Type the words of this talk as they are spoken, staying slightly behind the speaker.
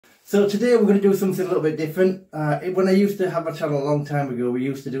So today we're going to do something a little bit different. When I used to have a channel a long time ago, we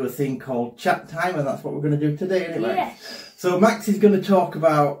used to do a thing called chat time, and that's what we're going to do today anyway. Yes. So Max is going to talk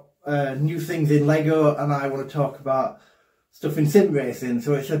about new things in Lego, and I want to talk about stuff in sim racing.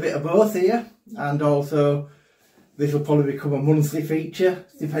 So it's a bit of both here, and also this will probably become a monthly feature.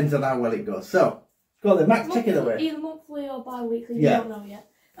 Depends on how well it goes. So go on then, Max, take it away. Either monthly or bi-weekly, yeah. We don't know yet.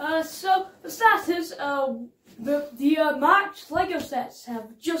 So for starters, the March Lego sets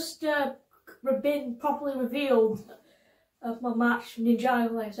have just been properly revealed. My March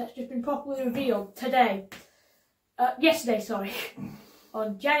Ninjago Lego sets just been properly revealed today. Yesterday, sorry,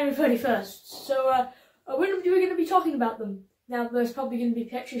 on January 31st. So we're going to be talking about them. Now there's probably going to be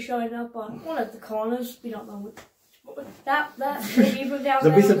pictures showing up on one of the corners. We don't know which. That maybe even down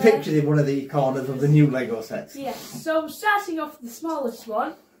There'll be some there. pictures in one of the corners of the new Lego sets. Yes. So starting off with the smallest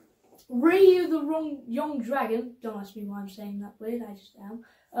one, Ryu the Young Dragon. Don't ask me why I'm saying that weird. I just am.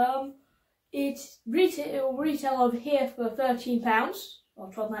 It will retail over here for £13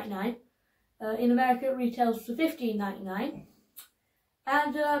 or £12.99. In America, it retails for $15.99.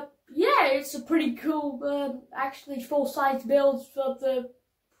 And yeah, it's a pretty cool, actually full-size build for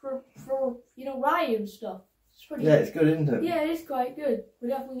Ryu and stuff. Yeah, it's good, isn't it? Yeah, it is quite good. We're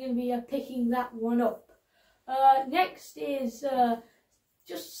definitely going to be picking that one up. Next is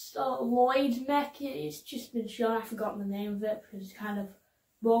just Lloyd mech. It's just been shown. I've forgotten the name of it because it's kind of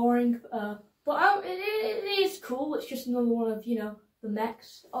boring. But it is cool. It's just another one of the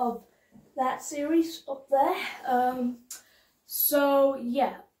mechs of that series up there. So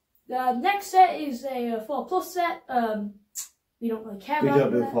yeah, the next set is a 4+ set. We don't really care about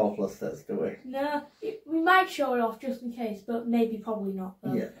that. We don't do 4+ sets, do we? No, we might show it off just in case, but probably not.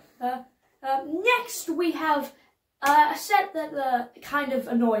 Though. Yeah. Next we have a set that kind of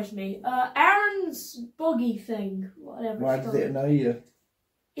annoys me. Aaron's buggy thing, whatever. Why does it annoy you?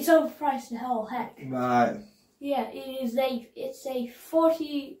 It's overpriced to hell heck. Right. Yeah, it's a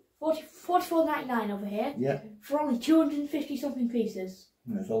 $44.99 over here. Yeah. For only 250 something pieces.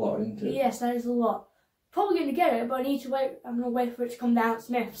 That's a lot, isn't it? Yes, that is a lot. Probably going to get it, but I need to wait. I'm going to wait for it to come down at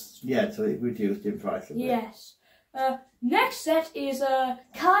Smith's. Yeah, so it reduced in price a bit. Yes. Next set is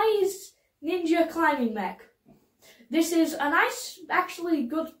Kai's Ninja Climbing Mech. This is a nice, actually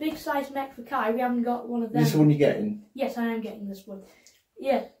good big size mech for Kai. We haven't got one of them. This one you're getting? Yes, I am getting this one.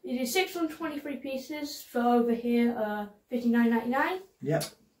 Yeah, it is 623 pieces for over here, $59.99. Yep.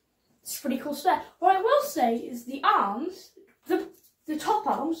 It's a pretty cool set. What I will say is the arms, the top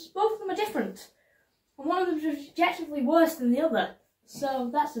arms, both of them are different. And one of them is objectively worse than the other. So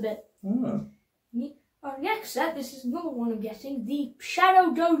that's a bit... Oh. Our next set, this is another one I'm getting, the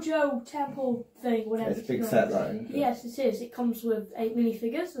Shadow Dojo Temple thing, whatever it's a big set, that, isn't it? Yes, it is. It comes with 8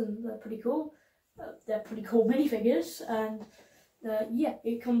 minifigures, and they're pretty cool. They're pretty cool minifigures, and yeah,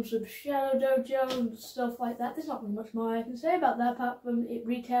 it comes with Shadow Dojo and stuff like that. There's not really much more I can say about that, apart from it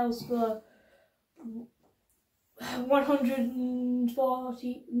retails for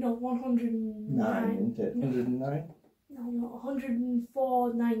 109, isn't it? 109? No, not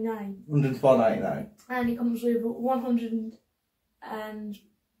 104.99. 104.99. And it comes with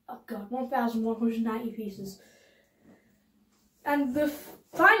 1,190 pieces. And the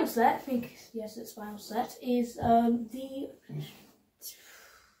final set, I think, yes, it's final set, is the...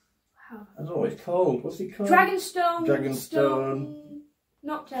 I don't know what it's called. What's it called? Dragonstone. Dragonstone.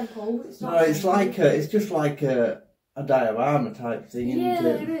 Not temple. It's not. No, it's like it's just like a diorama type thing, yeah, isn't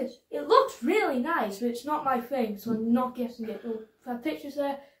it? it is. It looks really nice, but it's not my thing, so I'm not getting it. We'll have pictures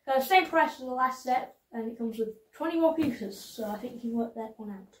there. Same price as the last set, and it comes with 20 more pieces, so I think you can work that one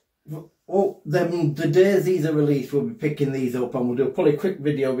out. Well, then the days these are released, we'll be picking these up, and we'll do probably a quick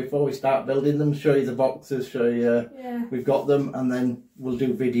video before we start building them, show you the boxes, show you we've got them, and then we'll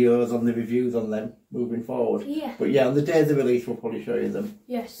do videos on the reviews on them moving forward. Yeah. But yeah, on the days of release, we'll probably show you them.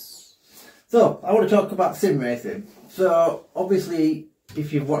 Yes. So, I want to talk about sim racing. So, obviously,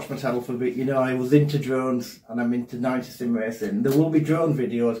 if you've watched my channel for a bit, you know I was into drones, and I'm now into sim racing. There will be drone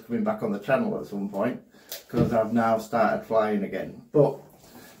videos coming back on the channel at some point, because I've now started flying again. But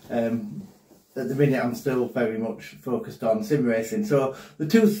at the minute I'm still very much focused on sim racing. So the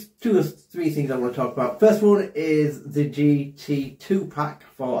two or three things I want to talk about. First one is the GT2 pack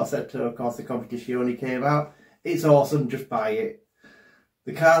for Assetto Corsa Competizione came out. It's awesome, just buy it.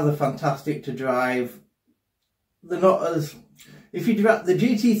 The cars are fantastic to drive. They're not as... If you drive... The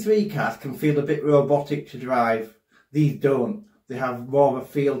GT3 cars can feel a bit robotic to drive. These don't. They have more of a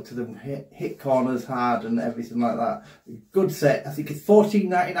feel to them, hit corners hard and everything like that. Good set. I think it's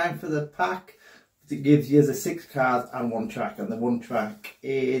 $14.99 for the pack. It gives you the 6 cars and 1 track, and the 1 track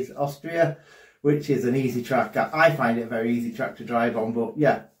is Austria, which is an easy track. I find it a very easy track to drive on, but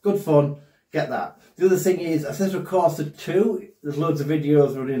yeah, good fun. Get that. The other thing is, Accessory Corsa 2, there's loads of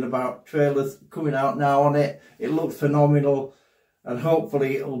videos running about trailers coming out now on it. It looks phenomenal, and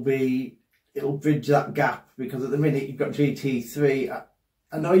hopefully it'll bridge that gap, because at the minute you've got GT3.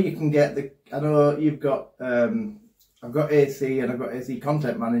 I know you can get I know you've got, I've got AC and I've got AC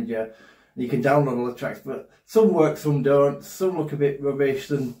Content Manager, and you can download all the tracks, but some work, some don't, some look a bit rubbish,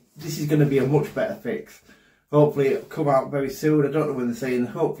 and this is going to be a much better fix. Hopefully it'll come out very soon. I don't know when they're saying,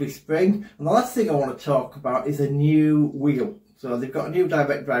 hopefully spring. And the last thing I want to talk about is a new wheel. So they've got a new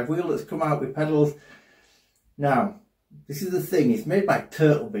direct drive wheel that's come out with pedals. Now, this is the thing, it's made by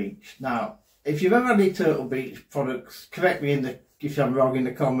Turtle Beach. Now, if you've ever had any Turtle Beach products, correct me if I'm wrong in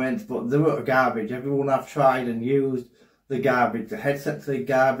the comments, but they were garbage. Everyone I've tried and used, the garbage. The headsets are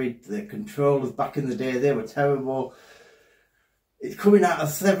garbage, the controllers back in the day, they were terrible. It's coming out at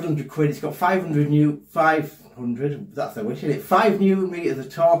 700 quid. It's got 500, that's a wish, isn't it? 5 newton meters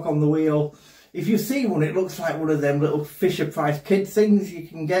of torque on the wheel. If you see one, it looks like one of them little Fisher Price kids things you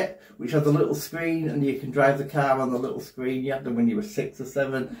can get, which has a little screen and you can drive the car on the little screen. You had them when you were 6 or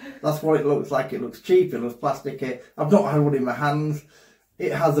 7. That's what it looks like. It looks cheap, it looks plasticky. I've not had one in my hands.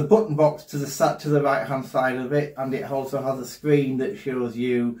 It has a button box to the right hand side of it, and it also has a screen that shows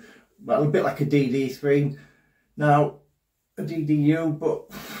you, well, a bit like a DD screen. Now, a DDU,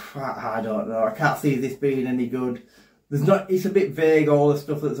 but I don't know. I can't see this being any good. It's a bit vague, all the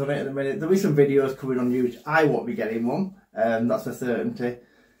stuff that's on it at the minute. There is some videos coming on YouTube. I won't be getting one, that's a certainty.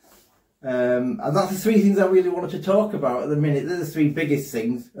 And that's the 3 things I really wanted to talk about at the minute. They're the 3 biggest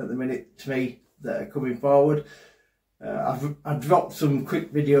things at the minute to me that are coming forward. I've dropped some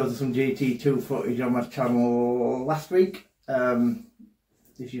quick videos of some GT2 footage on my channel last week.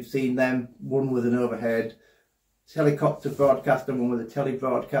 If you've seen them, one with an overhead helicopter broadcast and one with a tele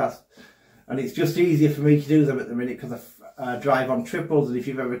broadcast, and it's just easier for me to do them at the minute because I drive on triples, and if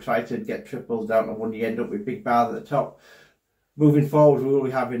you've ever tried to get triples down to one, you end up with big bars at the top. Moving forward, we will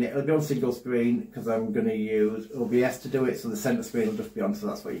be having it, it'll be on single screen because I'm going to use OBS to do it, so the centre screen will just be on, so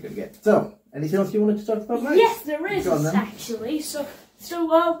that's what you're going to get. So, anything else you wanted to talk about, Max? Yes, there is actually. So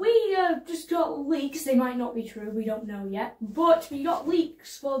we just got leaks. They might not be true, we don't know yet, but we got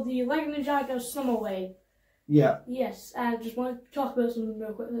leaks for the Lego Ninjago Summer Wave. Yeah. Yes, I just want to talk about something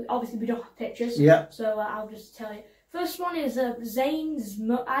real quick. Obviously, we don't have pictures. Yeah. So I'll just tell you. First one is Zane's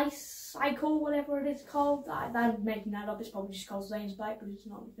Ice Cycle, whatever it is called. I'm making that up. It's probably just called Zane's Bike, but it's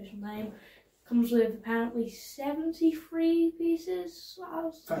not an official name. Comes with apparently 73 pieces.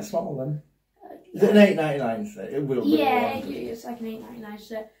 Quite small then. Is it an $8.99 set? It will be. Yeah, it's like an $8.99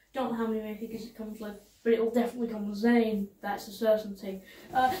 set. Don't know how many figures it comes with, but it will definitely come with Zane. That's a certainty.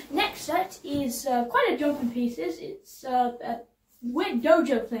 Next set is quite a jump in pieces. It's a weird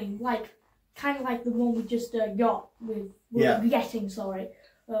dojo thing, kind of like the one we just got with getting, sorry,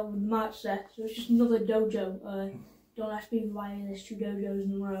 with the March set. So it's just another dojo. Don't ask me why there's 2 dojos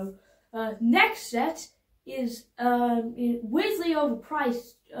in a row. Next set is weirdly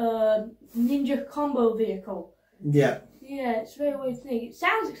overpriced Ninja combo vehicle. Yeah. Yeah, it's a very weird thing. It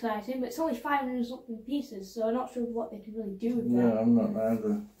sounds exciting, but it's only 500 something pieces, so I'm not sure what they can really do with that. No, I'm not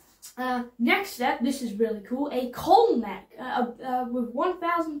either. Next step, this is really cool, a coal neck with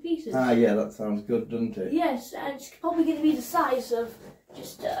 1,000 pieces. Ah, yeah, that sounds good, doesn't it? Yes, and it's probably going to be the size of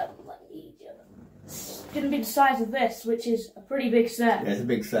it's going to be the size of this, which is a pretty big set. Yeah, it's a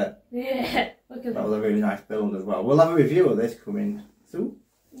big set. Yeah, look at that. Was a really nice build as well. We'll have a review of this coming soon.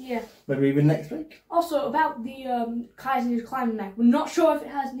 Yeah. Maybe even next week. Also, about the Kaiser's climbing neck, we're not sure if it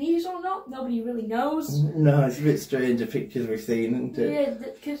has knees or not. Nobody really knows. No, it's a bit strange, the pictures we've seen, isn't it? Yeah,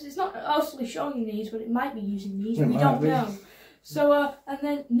 because it's not actually showing knees, but it might be using knees. We don't know. So, and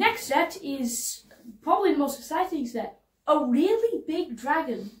then next set is probably the most exciting set. A really big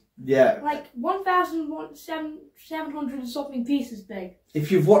dragon. Yeah. Like 1,700 and something pieces big.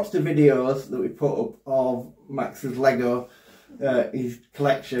 If you've watched the videos that we put up of Max's Lego, his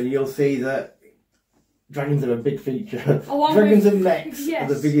collection, you'll see that dragons are a big feature. Dragons and mechs are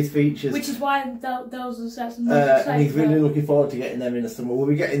the biggest features. Which is why those are sets and and he's really looking forward to getting them in the summer. We'll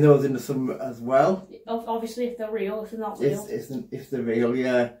be getting those in the summer as well. Obviously, if they're real, if they're not real. If they're real,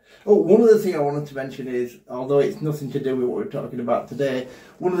 yeah. Oh, one other thing I wanted to mention is, although it's nothing to do with what we're talking about today,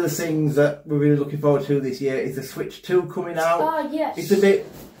 one of the things that we're really looking forward to this year is the Switch 2 coming out. Ah, yes. It's a bit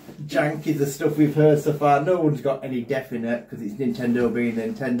janky, the stuff we've heard so far. No one's got any definite, because it's Nintendo being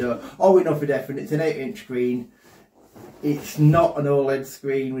Nintendo. All we know for definite, it's an 8-inch screen. it's not an OLED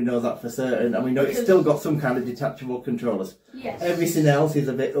screen, we know that for certain, and we know it's still got some kind of detachable controllers. Yes. Everything else is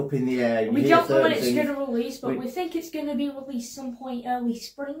a bit up in the air. We don't know when it's going to release, but we think it's going to be released some point early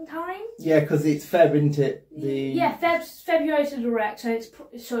springtime. Yeah, because it's Feb, isn't it? Yeah, February to direct,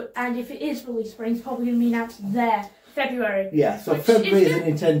 and if it is released spring, it's probably going to be announced there. February. Yeah, so February is a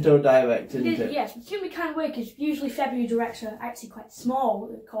Nintendo Direct, isn't it? Yes, it's going to be kind of weird because usually February Directs are actually quite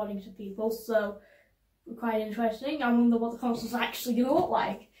small, according to people, so quite interesting. I wonder what the console's actually going to look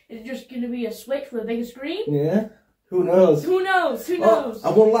like. Is it just going to be a Switch with a bigger screen? Yeah, who knows? Who knows? Who knows?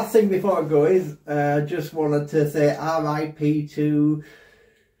 And one last thing before I go is, just wanted to say RIP to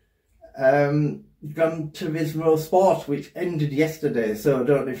Gran Turismo Sport, which ended yesterday. So I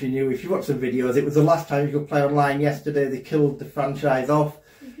don't know if you knew, if you watched the videos, it was the last time you could play online yesterday. They killed the franchise off.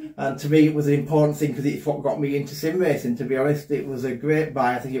 And to me it was an important thing because it's what got me into sim racing, to be honest. It was a great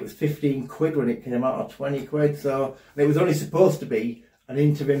buy. I think it was 15 quid when it came out, or 20 quid. So it was only supposed to be an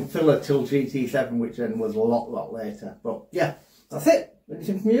interim filler till GT7, which then was a lot later. But yeah, that's it.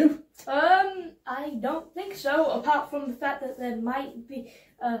 Anything from you? I don't think so, apart from the fact that there might be,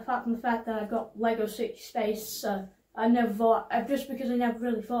 apart from the fact that I got Lego City Space. I never thought, just because I never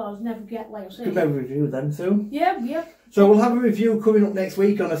really thought I was never get Lego City. Could maybe review them soon. Yeah. So we'll have a review coming up next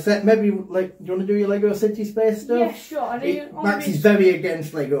week on a set. Maybe, like, do you want to do your Lego City Space stuff? Yeah, sure. Max is very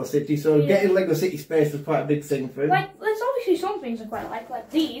against Lego City, so getting Lego City Space was quite a big thing for him. Like, there's obviously some things I quite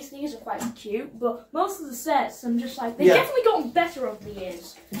like these are quite cute, but most of the sets, I'm just like, they've definitely gotten better over the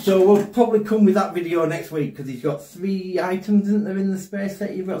years. So we'll probably come with that video next week, because he's got 3 items, isn't there, in the space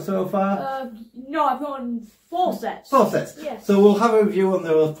set you've got so far? No, I've gotten 4 sets. 4 sets? Yes. So we'll have a review on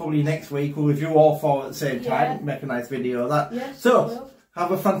those probably next week. We'll review all 4 at the same time, make a nice video of that. Yes, so,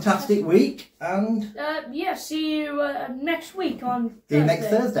 have a fantastic week, and... see you next week on See you next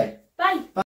Thursday. Bye.